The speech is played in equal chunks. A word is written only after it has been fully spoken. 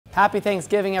Happy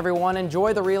Thanksgiving, everyone.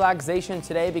 Enjoy the relaxation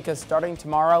today because starting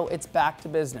tomorrow, it's back to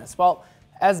business. Well,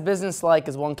 as business-like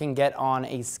as one can get on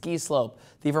a ski slope.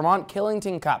 The Vermont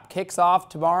Killington Cup kicks off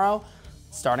tomorrow.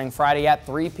 Starting Friday at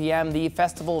 3 p.m., the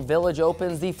Festival Village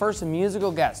opens. The first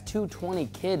musical guest, 220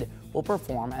 Kid, will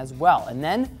perform as well. And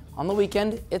then on the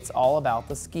weekend, it's all about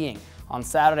the skiing. On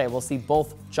Saturday, we'll see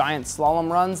both giant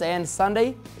slalom runs, and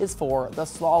Sunday is for the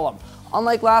slalom.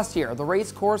 Unlike last year, the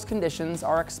race course conditions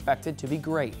are expected to be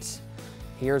great.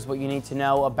 Here's what you need to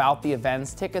know about the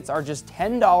events. Tickets are just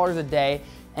 $10 a day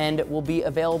and will be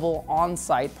available on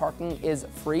site. Parking is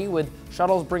free with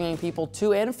shuttles bringing people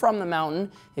to and from the mountain.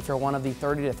 If you're one of the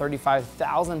 30 to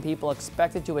 35,000 people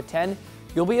expected to attend,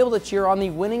 you'll be able to cheer on the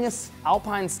winningest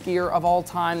alpine skier of all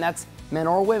time. That's men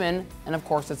or women, and of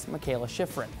course it's Mikaela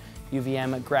Schiffrin.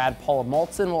 UVM grad Paula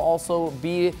Maltzin will also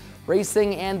be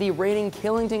racing, and the reigning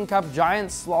Killington Cup giant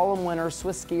slalom winner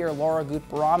Swiss skier Laura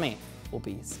Gut-Barami will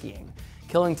be skiing.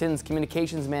 Killington's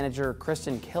communications manager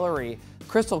Crystal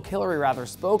Killery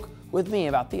spoke with me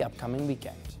about the upcoming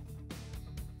weekend.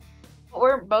 What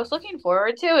we're most looking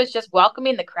forward to is just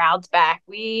welcoming the crowds back.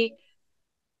 We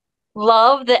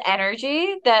love the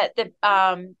energy that the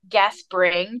guests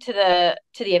bring to the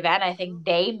event. I think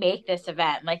they make this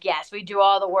event. Like, yes, we do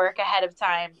all the work ahead of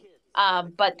time,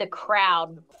 but the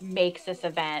crowd makes this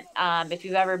event. If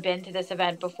you've ever been to this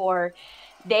event before,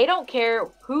 they don't care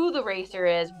who the racer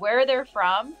is, where they're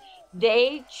from.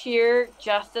 They cheer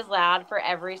just as loud for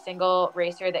every single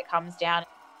racer that comes down.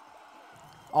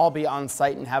 I'll be on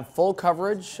site and have full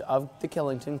coverage of the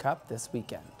Killington Cup this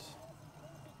weekend.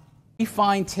 We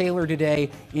find Taylor today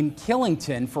in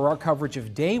Killington for our coverage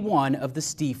of day one of the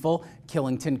Stiefel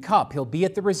Killington Cup. He'll be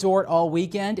at the resort all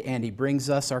weekend, and he brings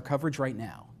us our coverage right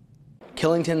now.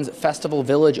 Killington's Festival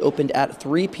Village opened at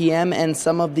 3 p.m. and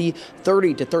some of the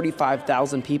 30 to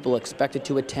 35,000 people expected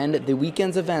to attend the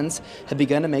weekend's events have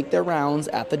begun to make their rounds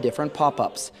at the different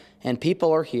pop-ups. And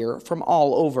people are here from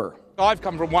all over. I've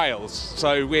come from Wales,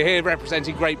 so we're here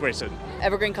representing Great Britain.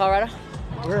 Evergreen, Colorado.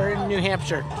 We're in New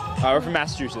Hampshire. We're from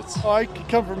Massachusetts. I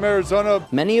come from Arizona.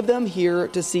 Many of them here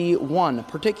to see one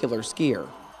particular skier.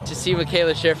 To see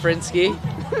Mikaela Schiffrin ski,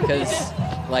 because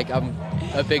I'm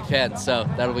a big fan, so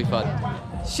that'll be fun.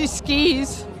 She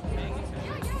skis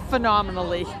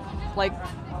phenomenally, like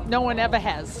no one ever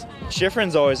has.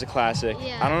 Schiffrin's always a classic.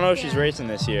 I don't know if she's racing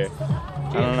this year.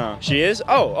 I don't know. She is?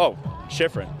 Oh,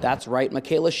 Schiffrin. That's right,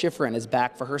 Mikaela Schiffrin is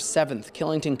back for her 7th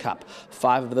Killington Cup.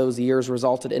 5 of those years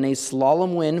resulted in a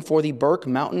slalom win for the Burke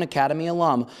Mountain Academy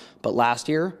alum, but last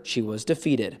year she was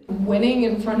defeated. Winning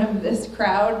in front of this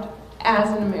crowd as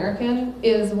an American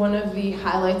is one of the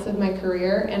highlights of my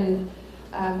career, and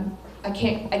I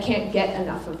can't get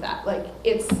enough of that. Like,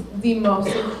 it's the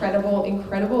most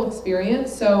incredible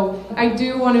experience. So I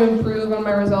do want to improve on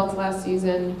my results last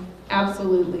season.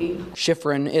 Absolutely.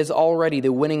 Schiffrin is already the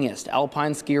winningest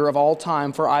alpine skier of all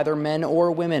time for either men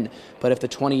or women. But if the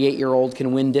 28-year-old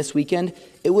can win this weekend,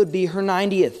 it would be her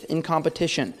 90th in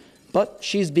competition. But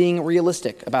she's being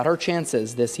realistic about her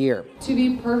chances this year. To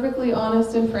be perfectly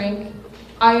honest and frank,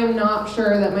 I am not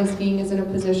sure that my skiing is in a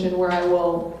position where I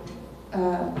will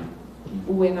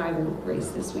win either race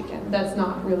this weekend. That's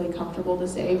not really comfortable to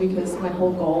say because my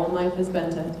whole goal in life has been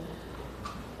to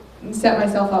set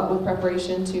myself up with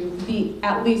preparation to be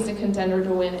at least a contender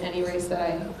to win any race that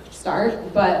I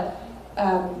start. But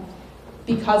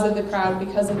because of the crowd,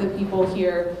 because of the people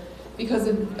here, because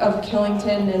of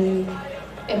Killington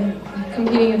and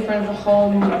competing in front of the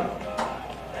home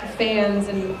fans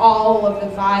and all of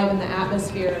the vibe and the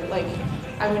atmosphere, like,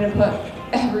 I'm going to put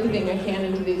everything I can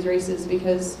into these races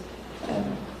because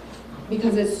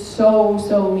it's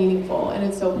so meaningful and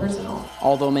it's so personal.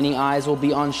 Although many eyes will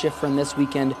be on Schiffrin this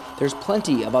weekend, there's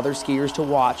plenty of other skiers to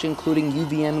watch, including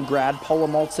UVM grad Paula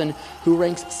Maltzin, who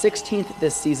ranks 16th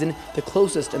this season, the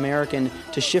closest American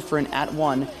to Schiffrin at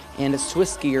 1, and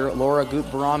Swiss skier Laura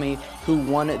Gut-Barami, who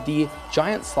won the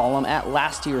giant slalom at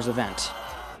last year's event.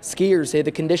 Skiers say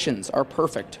the conditions are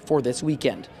perfect for this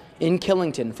weekend. In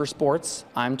Killington for sports,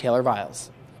 I'm Taylor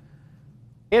Viles.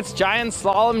 It's giant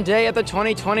slalom day at the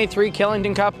 2023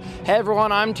 Killington Cup. Hey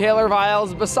everyone, I'm Taylor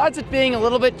Viles. Besides it being a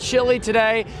little bit chilly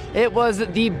today, it was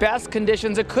the best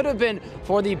conditions it could have been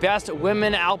for the best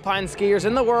women alpine skiers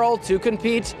in the world to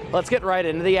compete. Let's get right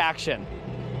into the action.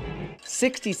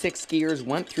 66 skiers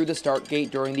went through the start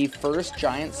gate during the first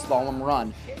giant slalom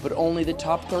run, but only the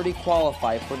top 30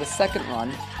 qualify for the second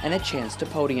run and a chance to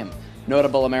podium.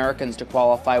 Notable Americans to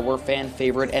qualify were fan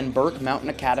favorite and Burke Mountain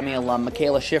Academy alum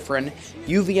Mikaela Schiffrin,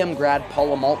 UVM grad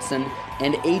Paula Maltzin,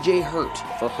 and AJ Hurt.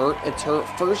 For Hurt, it's her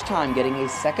first time getting a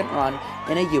second run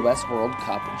in a U.S. World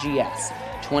Cup GS.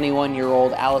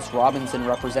 21-year-old Alice Robinson,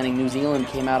 representing New Zealand,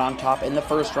 came out on top in the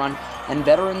first run, and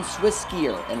veteran Swiss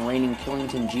skier and reigning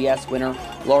Killington GS winner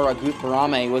Laura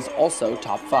Gutbarame was also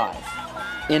top 5.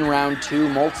 In round 2,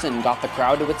 Moltzen got the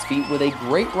crowd to its feet with a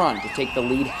great run to take the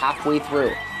lead halfway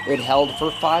through. It held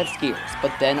for 5 skiers,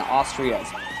 but then Austria's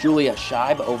Julia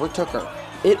Scheib overtook her.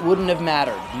 It wouldn't have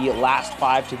mattered. The last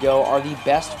 5 to go are the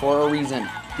best for a reason.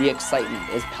 The excitement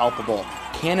is palpable.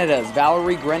 Canada's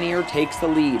Valerie Grenier takes the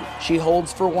lead. She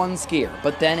holds for 1 skier,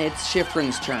 but then it's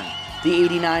Schiffrin's turn. The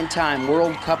 89-time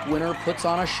World Cup winner puts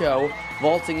on a show,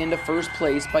 vaulting into first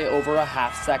place by over a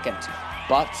half second.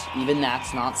 But even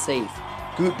that's not safe.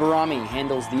 Gutbarame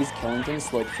handles these Killington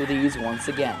slopes with ease once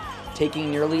again,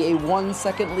 taking nearly a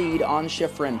 1-second lead on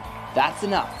Schiffrin. That's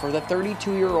enough for the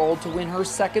 32-year-old to win her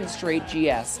 2nd straight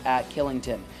GS at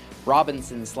Killington.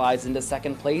 Robinson slides into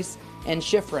 2nd place, and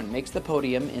Schiffrin makes the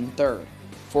podium in 3rd.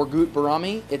 For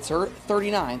Gutbarame, it's her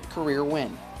 39th career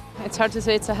win. It's hard to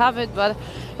say it's a habit, but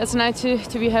it's nice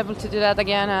to be able to do that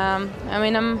again. I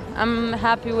mean, I'm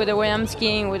happy with the way I'm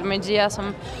skiing with my GS.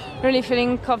 I'm really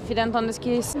feeling confident on the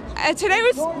skis. Today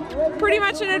was pretty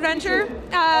much an adventure,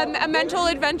 a mental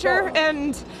adventure,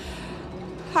 and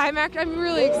I'm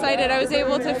really excited. I was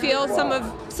able to feel some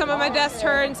of my best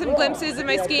turns, some glimpses of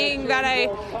my skiing that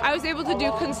I was able to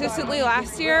do consistently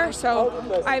last year. So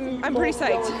I'm pretty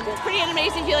psyched. It's pretty an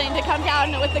amazing feeling to come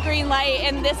down with the green light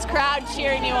and this crowd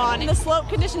cheering you on. The slope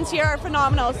conditions here are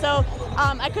phenomenal. So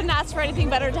I couldn't ask for anything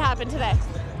better to happen today.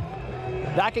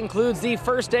 That concludes the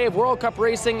first day of World Cup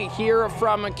racing here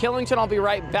from Killington. I'll be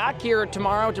right back here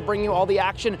tomorrow to bring you all the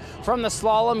action from the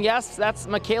slalom. Yes, that's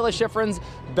Mikaela Schiffrin's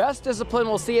best discipline.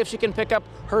 We'll see if she can pick up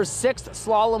her 6th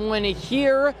slalom win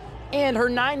here and her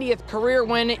 90th career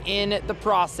win in the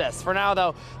process. For now,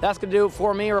 though, that's going to do it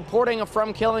for me. Reporting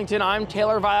from Killington, I'm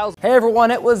Taylor Viles. Hey,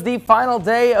 everyone. It was the final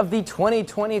day of the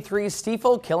 2023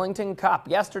 Stiefel Killington Cup.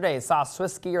 Yesterday saw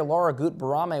Swiss skier Laura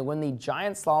Gutbarame win the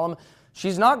giant slalom.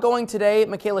 She's not going today.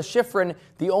 Mikaela Schiffrin,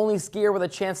 the only skier with a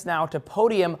chance now to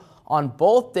podium on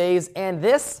both days, and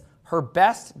this, her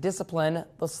best discipline,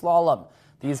 the slalom.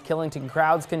 These Killington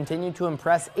crowds continue to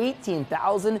impress.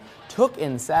 18,000 took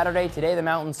in Saturday. Today, the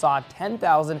mountain saw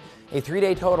 10,000, a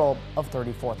 3-day total of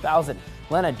 34,000.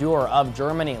 Lena Dürr of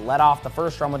Germany led off the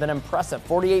first run with an impressive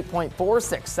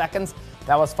 48.46 seconds.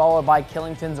 That was followed by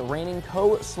Killington's reigning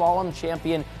co-slalom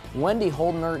champion, Wendy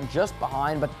Holdener, just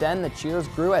behind, but then the cheers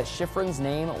grew as Schiffrin's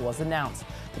name was announced.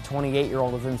 The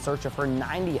 28-year-old is in search of her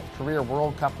 90th career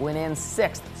World Cup win and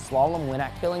 6th slalom win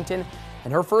at Killington,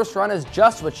 and her first run is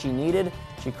just what she needed.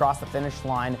 She crossed the finish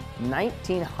line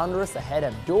 19/100ths ahead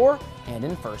of Dürr and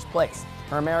in first place.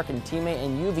 Her American teammate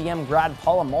and UVM grad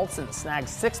Paula Moltzen snagged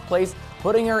 6th place,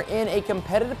 putting her in a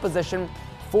competitive position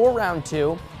for round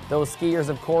 2. Those skiers,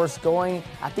 of course, going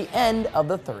at the end of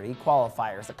the 30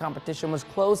 qualifiers. The competition was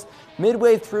close.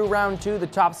 Midway through round 2, the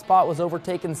top spot was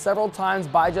overtaken several times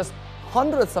by just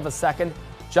 100ths of a second.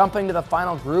 Jumping to the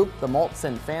final group, the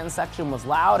Moltzen fan section was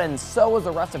loud, and so was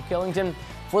the rest of Killington.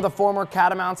 For the former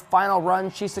Catamounts' final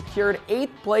run, she secured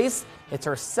 8th place. It's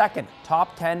her 2nd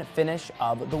top 10 finish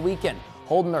of the weekend.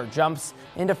 Holdener jumps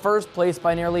into first place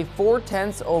by nearly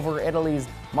 4/10 over Italy's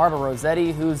Marta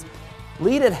Rossetti, whose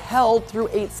lead had held through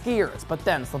 8 skiers, but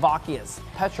then Slovakia's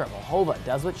Petra Vlhova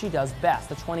does what she does best.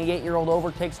 The 28-year-old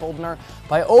overtakes Holdener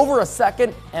by over a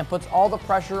second and puts all the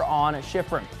pressure on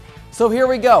Schiffrin. So here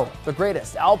we go, the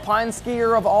greatest alpine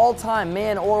skier of all time,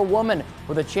 man or woman,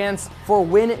 with a chance for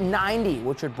win 90,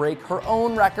 which would break her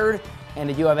own record. And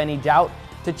did you have any doubt?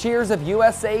 To cheers of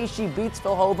USA, she beats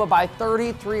Vlhova by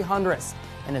 33/100ths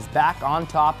and is back on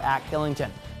top at Killington.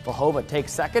 Vlhova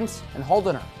takes 2nd, and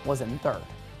Holdener was in 3rd.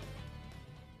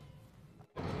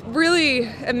 Really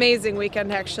amazing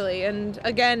weekend, actually, and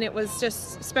again, it was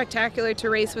just spectacular to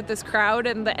race with this crowd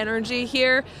and the energy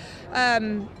here.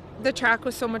 The track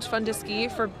was so much fun to ski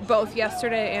for both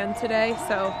yesterday and today,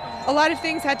 so a lot of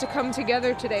things had to come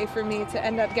together today for me to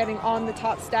end up getting on the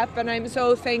top step, and I'm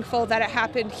so thankful that it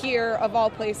happened here, of all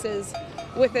places,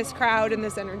 with this crowd and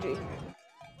this energy.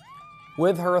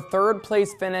 With her 3rd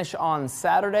place finish on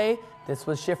Saturday, this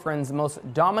was Schiffrin's most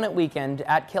dominant weekend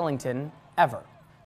at Killington ever.